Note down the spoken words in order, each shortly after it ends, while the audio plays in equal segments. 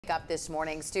up this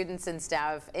morning. Students and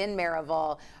staff in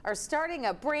Maryville are starting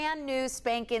a brand new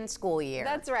spanking school year.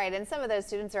 That's right, and some of those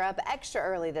students are up extra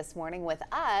early this morning with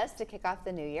us to kick off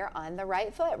the new year on the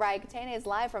right foot. Ryan Katane is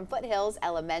live from Foothills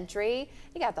Elementary.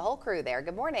 You got the whole crew there.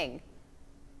 Good morning.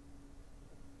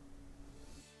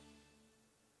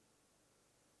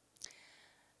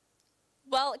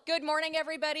 Well, good morning,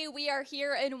 everybody. We are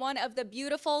here in one of the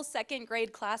beautiful second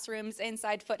grade classrooms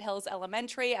inside Foothills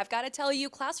Elementary. I've got to tell you,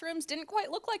 classrooms didn't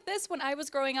quite look like this when I was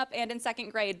growing up and in second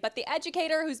grade, but the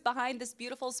educator who's behind this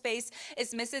beautiful space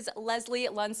is Mrs. Leslie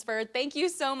Lunsford. Thank you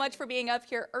so much for being up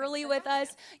here early with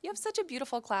us. You have such a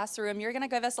beautiful classroom. You're going to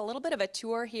give us a little bit of a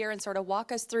tour here and sort of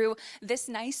walk us through this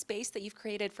nice space that you've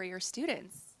created for your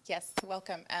students. Yes,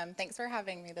 welcome. Thanks for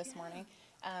having me this morning.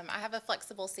 I have a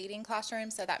flexible seating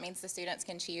classroom, so that means the students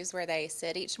can choose where they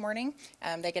sit each morning.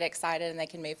 They get excited and they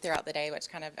can move throughout the day, which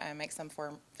kind of makes them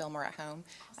feel more at home.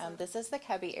 Awesome. This is the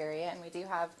cubby area, and we do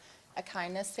have a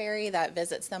kindness fairy that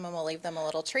visits them and will leave them a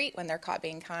little treat when they're caught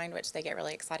being kind, which they get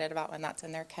really excited about when that's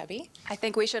in their cubby. I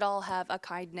think we should all have a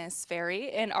kindness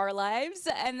fairy in our lives.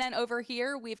 And then over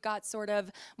here, we've got sort of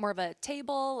more of a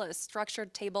table, a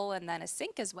structured table, and then a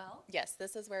sink as well. Yes,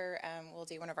 this is where we'll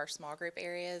do one of our small group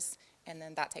areas, and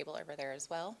then that table over there as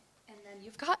well. And then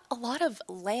you've got a lot of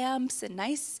lamps and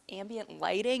nice ambient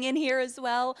lighting in here as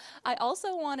well. I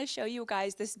also want to show you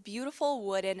guys this beautiful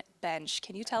wooden bench.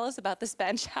 Can you tell us about this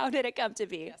bench? How did it come to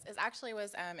be? Yes, it actually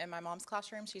was in my mom's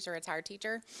classroom. She's a retired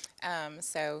teacher.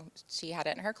 So she had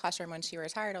it in her classroom when she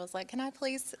retired. I was like, can I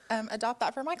please adopt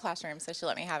that for my classroom? So she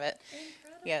let me have it.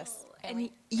 Incredible. Yes. And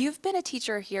you've been a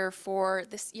teacher here for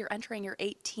this, you're entering your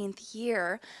 18th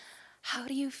year. How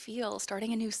do you feel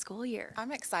starting a new school year?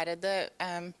 I'm excited. The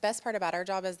best part about our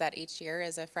job is that each year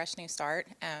is a fresh new start.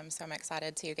 So I'm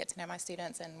excited to get to know my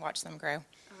students and watch them grow.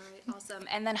 All right, awesome.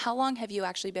 And then how long have you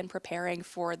actually been preparing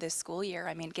for this school year?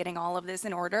 I mean, getting all of this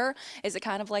in order, is it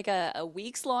kind of like a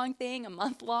weeks long thing, a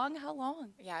month long? How long?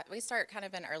 Yeah, we start kind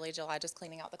of in early July, just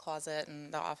cleaning out the closet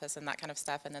and the office and that kind of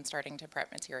stuff, and then starting to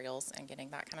prep materials and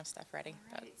getting that kind of stuff ready.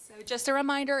 Right, so just a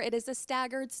reminder, it is a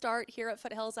staggered start here at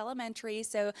Foothills Elementary.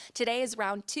 So today is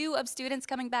round 2 of students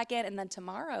coming back in, and then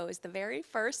tomorrow is the very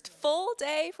first full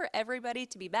day for everybody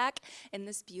to be back in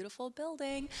this beautiful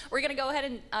building. We're going to go ahead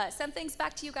and send things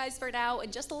back to you guys for now.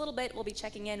 In just a little bit, we'll be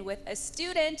checking in with a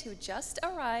student who just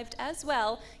arrived as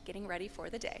well, getting ready for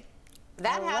the day.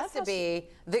 That has to be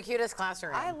the cutest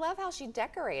classroom. I love how she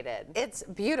decorated. It's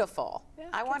beautiful. Yeah,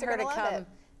 I want her to come it.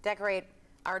 decorate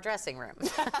our dressing room.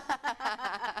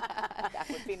 That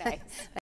would be nice.